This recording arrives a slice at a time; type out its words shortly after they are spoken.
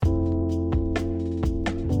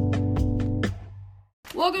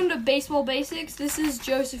Welcome to Baseball Basics. This is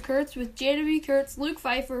Joseph Kurtz with J.W. Kurtz, Luke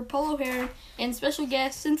Pfeiffer, Polo Heron, and special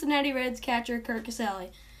guest Cincinnati Reds catcher Curt Casali.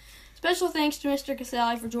 Special thanks to Mr.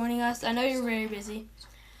 Casali for joining us. I know you're very busy.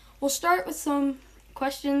 We'll start with some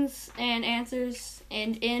questions and answers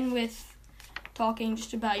and end with talking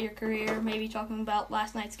just about your career, maybe talking about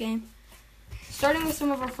last night's game. Starting with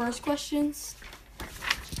some of our first questions.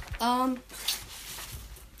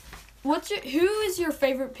 Who is your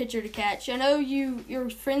favorite pitcher to catch? I know you're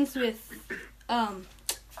friends with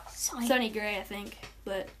Sonny Gray, I think,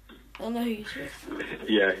 but I don't know who you're with.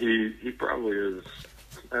 Yeah, he probably is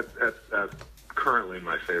at currently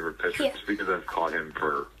my favorite pitcher just because I've caught him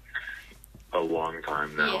for a long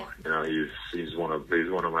time now. Yeah. You know, he's one of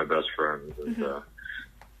my best friends, and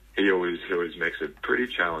he always makes it pretty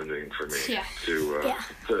challenging for me to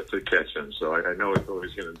catch him. So I know it's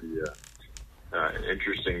always going to be an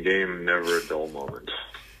interesting game, never a dull moment.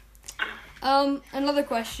 Another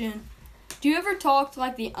question. Do you ever talk to,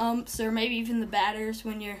 like, the umps or maybe even the batters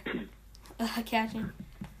when you're catching?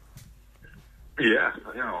 Yeah,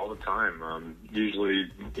 all the time. Usually,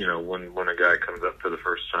 when a guy comes up for the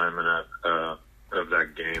first time of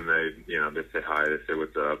that game, they say hi, they say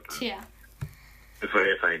what's up. Yeah. If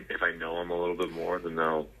I know them a little bit more, then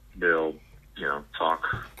they'll talk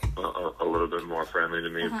a little bit more friendly to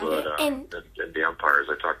me. But and the umpires,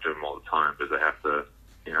 I talk to them all the time because I have to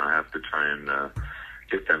try and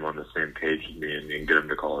get them on the same page as me and get them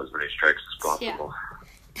to call as many strikes as possible.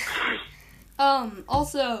 Yeah.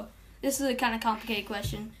 Also, this is a kind of complicated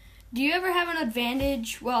question. Do you ever have an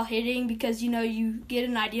advantage while hitting because you get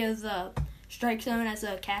an idea of the strike zone as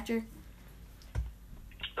a catcher?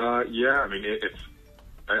 Yeah. I mean,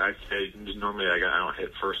 I say normally I don't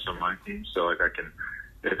hit first on my team, so I can,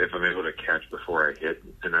 if I'm able to catch before I hit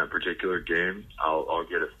in that particular game, I'll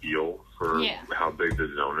get a feel for how big the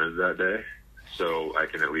zone is that day, so I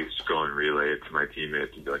can at least go and relay it to my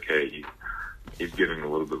teammates and be like, hey, he's giving a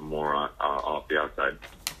little bit more off the outside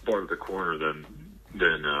part of the corner than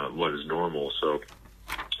what is normal, so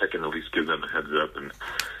I can at least give them a heads up and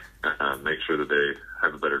make sure that they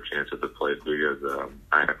have a better chance at the plate because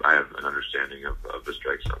I have an understanding of the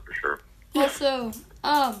strike zone for sure. Also,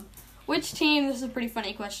 which team? This is a pretty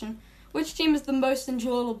funny question. Which team is the most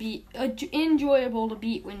enjoyable to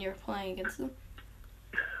beat when you're playing against them?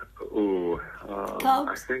 Cubs?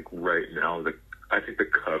 I think right now the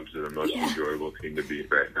Cubs are the most enjoyable team to beat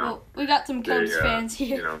right now. Well, we got some Cubs fans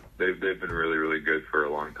here. They've been really, really good for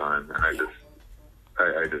a long time, and I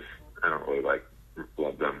don't really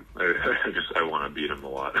love them. I want to beat them a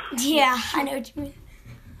lot. Yeah, I know what you mean.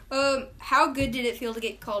 How good did it feel to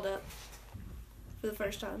get called up for the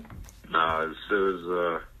first time? It was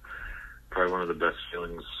probably one of the best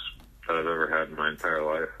feelings that I've ever had in my entire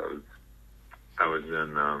life. I was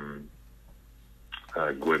in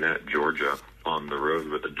Gwinnett, Georgia, on the road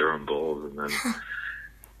with the Durham Bulls, and then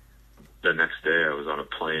the next day I was on a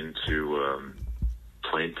plane to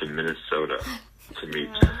Minnesota to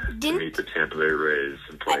meet the Tampa Bay Rays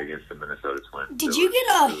and play against the Minnesota Twins. Did you get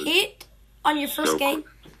a hit on your first game?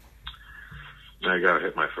 I got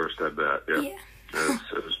hit my first at bat. Yeah.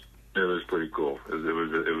 It was pretty cool. It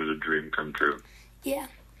was a dream come true. Yeah.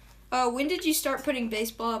 When did you start putting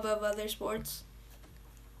baseball above other sports?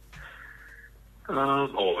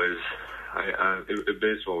 Always.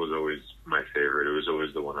 Baseball was always my favorite. It was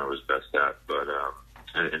always the one I was best at. But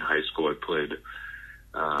in high school, I played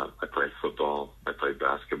football. I played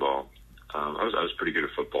basketball. I was pretty good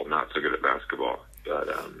at football, not so good at basketball. But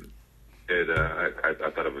I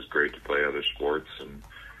thought it was great to play other sports, and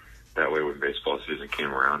that way when baseball season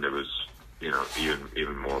came around, it was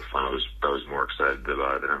even more fun. I was more excited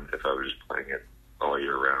about it than if I was just playing it all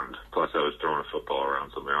year round. Plus, I was throwing a football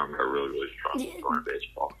around, so my arm got really, really strong playing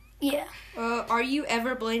baseball. Yeah. Are you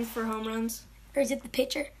ever blamed for home runs? Or is it the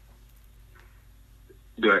pitcher?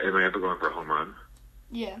 Am I ever going for a home run?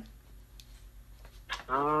 Yeah.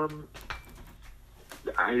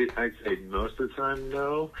 I'd say most of the time,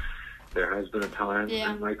 no. There has been a time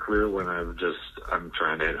in my career when I'm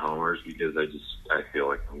trying to hit homers because I feel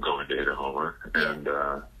like I'm going to hit a homer. Yeah. And,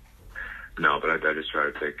 no, but I just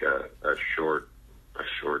try to take a short,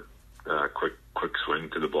 quick swing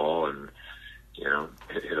to the ball and,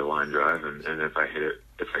 hit a line drive. And if I hit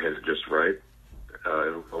it just right,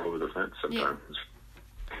 it'll go over the fence sometimes.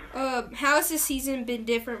 Yeah. How has this season been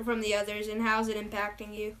different from the others, and how's it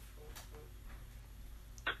impacting you?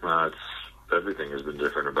 Everything has been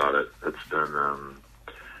different about it. It's been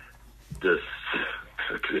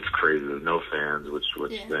it's crazy. There's no fans, which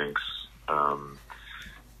stinks.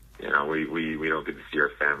 We don't get to see our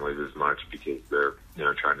families as much because they're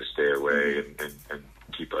trying to stay away and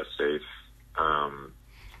keep us safe.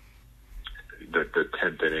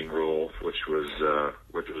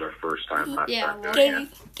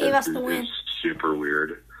 gave us the win. It's super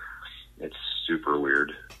weird. It's super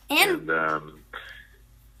weird. And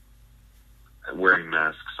wearing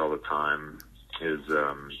masks all the time is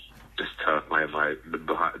just tough.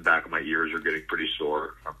 The back of my ears are getting pretty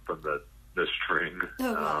sore from the string.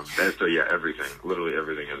 Oh, and so yeah, literally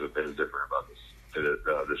everything is different about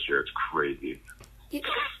this year. It's crazy.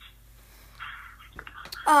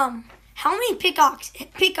 How many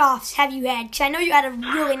pickoffs have you had? Because I know you had a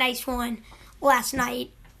really nice one last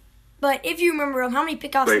night. But if you remember them, how many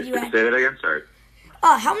pickoffs have you had? Say that again. Sorry.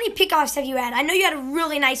 How many pickoffs have you had? I know you had a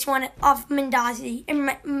really nice one off Mondizzi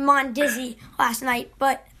last night.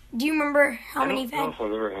 But do you remember how many you've had?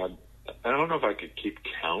 I don't know if I could keep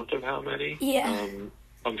count of how many. Yeah.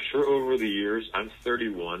 I'm sure over the years, I'm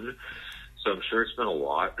 31, so I'm sure it's been a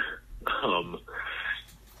lot.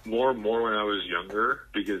 More when I was younger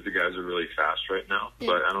because the guys are really fast right now. Yeah.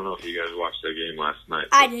 But I don't know if you guys watched that game last night.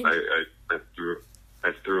 I did.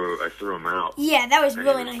 I threw him out. Yeah, that was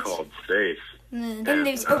really nice. Called safe. Then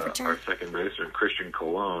it was overturned. Our second baseman Christian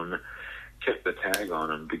Colon kept the tag on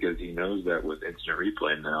him because he knows that with instant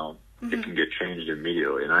replay now it can get changed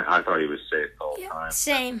immediately. And I thought he was safe the whole time.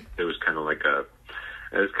 Same. It was kind of like a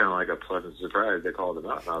pleasant surprise. They called him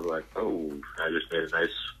out, and I was like, "Oh!" I just made a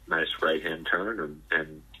nice right hand turn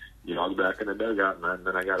and jogged back in the dugout, and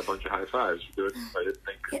then I got a bunch of high fives for doing it. I didn't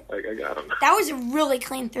think I got him. That was a really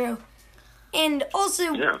clean throw, and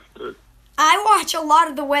also good. I watch a lot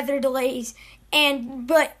of the weather delays.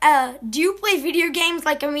 But do you play video games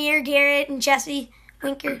like Amir, Garrett, and Jesse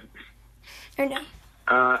Winker, or no?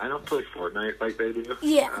 I don't play Fortnite like they do.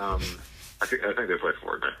 Yeah. I think they play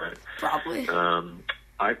Fortnite, right? Probably.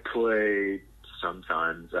 I play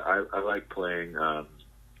sometimes. I like playing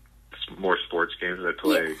more sports games. I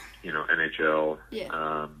play, NHL. Yeah.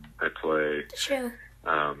 I play. Sure.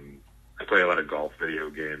 I play a lot of golf video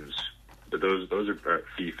games, but those are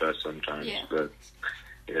FIFA sometimes. Yeah. But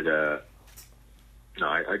it no,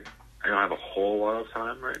 I don't have a whole lot of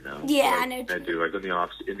time right now. Yeah, I know. I do like in the off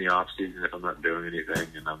season if I'm not doing anything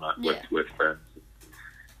and I'm not with friends.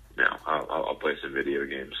 No, I'll play some video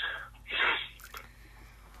games.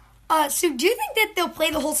 So do you think that they'll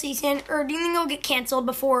play the whole season, or do you think they'll get canceled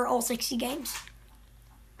before all 60 games?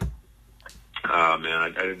 Man, I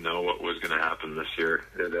didn't know what was going to happen this year.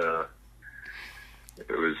 It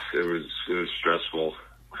was stressful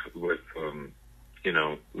with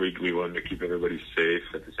we wanted to keep everybody safe.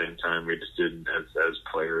 At the same time, we just didn't, as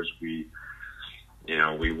players, we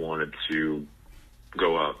wanted to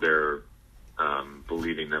go out there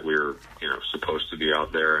believing that we were, supposed to be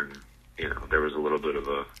out there, and there was a little bit of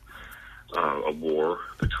a war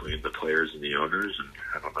between the players and the owners, and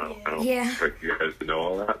I don't expect you guys to know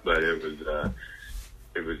all that, but it was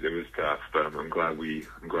tough. But I'm glad we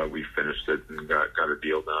finished it and got a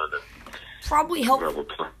deal done. And probably helped. We're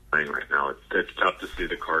playing right now. It's tough to see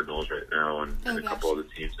the Cardinals right now, and a couple of the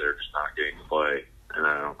teams that are just not getting to play, and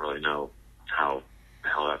I don't really know how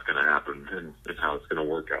that's going to happen and how it's going to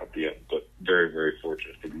work out at the end. But very, very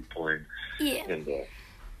fortunate to be playing and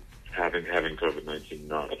having COVID-19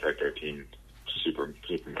 not affect our team super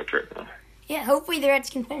much right now. Yeah, hopefully the Reds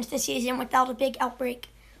can finish the season without a big outbreak.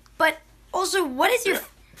 But also, what is your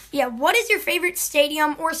favorite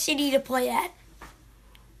stadium or city to play at?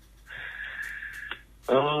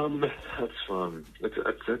 That's fun. That's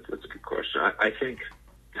a good question. I think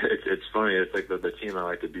it's funny. It's like the team I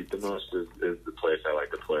like to beat the most is the place I like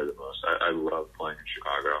to play the most. I love playing in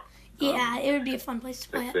Chicago. Yeah, it would be a fun place to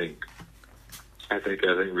play. I think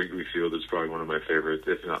Wrigley Field is probably one of my favorites,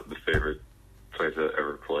 if not the favorite place I've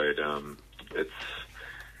ever played. It's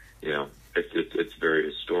very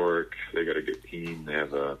historic. They got a good team. They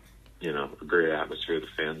have a great atmosphere. The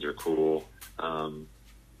fans are cool.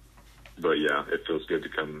 But yeah, it feels good to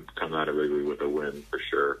come out of Wrigley with a win for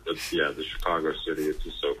sure. The Chicago city. It's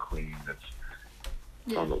just so clean.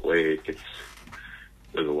 It's on the lake.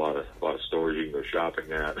 There's a lot of stores you can go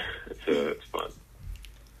shopping at. It's fun.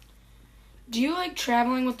 Do you like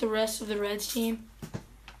traveling with the rest of the Reds team?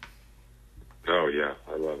 Oh yeah,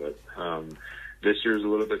 I love it. This year's a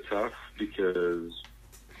little bit tough because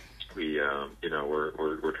we're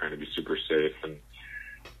trying to be super safe and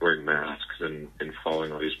wearing masks and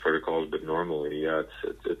following all these protocols. But normally,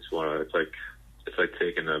 it's like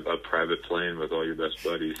taking a private plane with all your best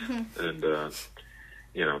buddies and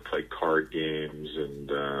play card games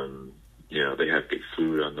and they have good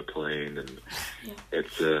food on the plane and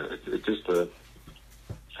it's just a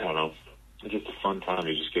fun time.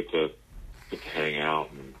 You just get to hang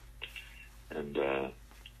out and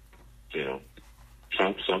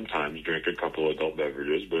sometimes drink a couple adult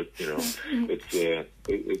beverages, but it's a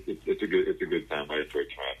good time. I enjoy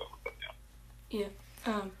traveling with them. Yeah.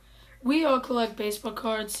 We all collect baseball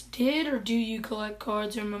cards. Did or do you collect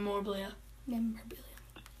cards or memorabilia? Memorabilia.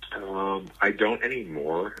 I don't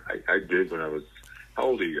anymore. I did when I was. How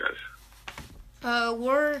old are you guys?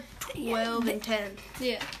 We're 12 and 10.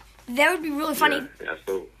 Yeah. That would be really funny. Yeah.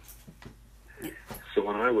 So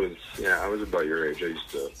when I was about your age. I used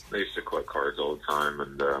to collect cards all the time,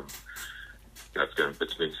 and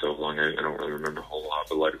it's been so long. I don't really remember a whole lot.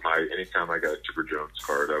 But like anytime I got a Chipper Jones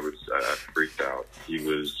card, I freaked out. He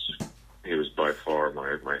was by far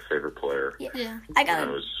my favorite player. Yeah. When I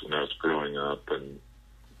was growing up. And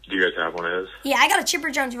do you guys have one of his? Yeah, I got a Chipper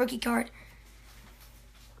Jones rookie card.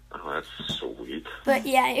 Oh, that's sweet. But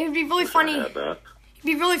yeah, it would be really funny. I had that. It'd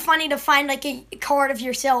be really funny to find like a card of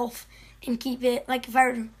yourself and keep it. Like if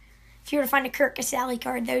you were to find a Kurt Casale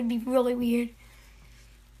card, that would be really weird.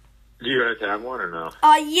 Do you guys have one or no?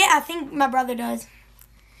 Yeah, I think my brother does.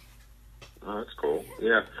 Oh, that's cool.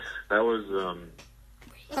 Yeah, that was.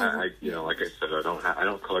 Like I said, I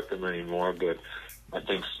don't collect them anymore. But I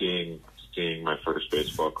think seeing my first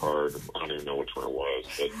baseball card, I don't even know which one it was,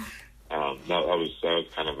 but that was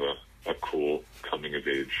kind of a cool coming of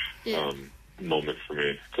age moment for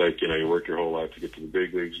me. It's like you work your whole life to get to the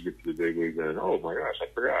big leagues, and oh my gosh, I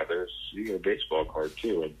forgot you got a baseball card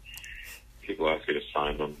too, and people ask you to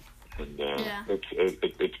sign them. And it's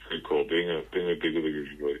pretty cool. Being a big leaguer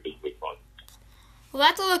is really fun. Well,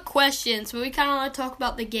 that's all the questions, but we kind of want to talk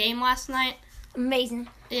about the game last night. Amazing.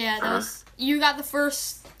 Yeah, you got the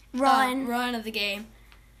first run of the game,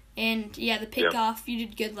 and the pickoff. You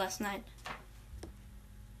did good last night.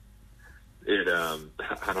 I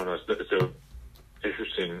don't know. So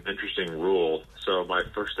interesting rule. So my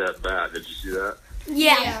first at bat, did you see that?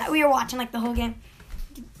 Yeah, we were watching like the whole game.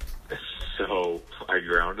 So I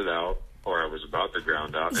grounded out, or I was about to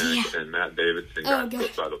ground out, and Matt Davidson got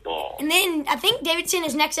hit by the ball. And then I think Davidson,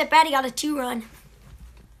 his next at bat, he got a 2-run.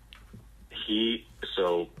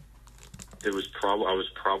 I was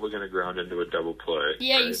probably going to ground into a double play.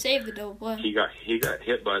 Yeah, right? You saved the double play. He got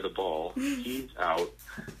hit by the ball. He's out,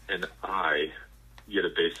 and I get a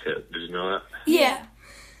base hit. Did you know that? Yeah.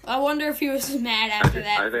 I wonder if he was mad after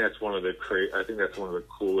that. I think that's one of the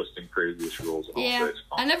coolest and craziest rules of all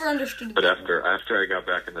baseball. I never understood. But after I got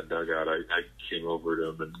back in the dugout, I came over to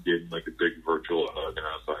him and gave him like a big virtual hug, and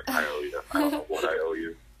I was like, "I owe you. I don't know what I owe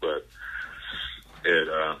you, but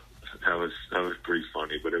that was pretty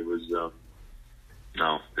funny." But it was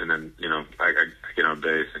no. And then I get on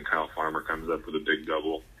base, and Kyle Farmer comes up with a big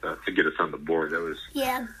double to get us on the board. That was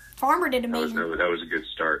Farmer did amazing. That was a good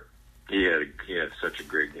start. He had such a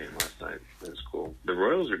great game last night. That was cool. The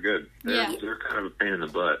Royals are good. They're kind of a pain in the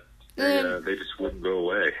butt. They just wouldn't go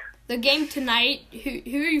away. The game tonight, who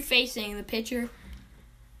are you facing? The pitcher?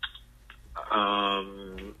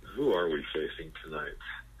 Who are we facing tonight?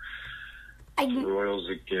 The Royals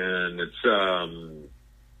again. It's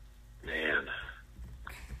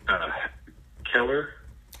Keller.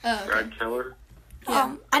 Oh, okay. Brad Keller.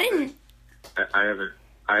 I didn't.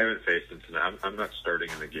 I haven't faced him tonight. I'm not starting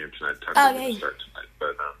in the game tonight. Tucker's going to start tonight,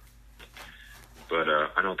 but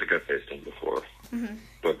I don't think I faced him before. Mm-hmm.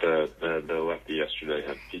 But the lefty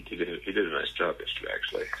yesterday, he did a nice job yesterday,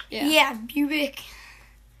 actually. Yeah, Bubick.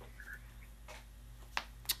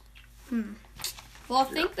 Well, I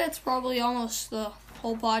think that's probably almost the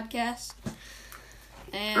whole podcast.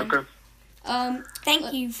 And okay.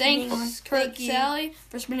 Thank you. Thanks, Kurt Casale,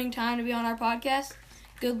 for spending time to be on our podcast.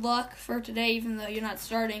 Good luck for today, even though you're not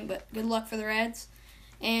starting, but good luck for the Reds.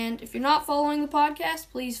 And if you're not following the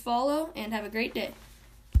podcast, please follow, and have a great day.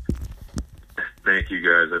 Thank you,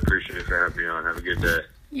 guys. I appreciate it for having me on. Have a good day.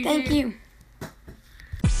 Thank you.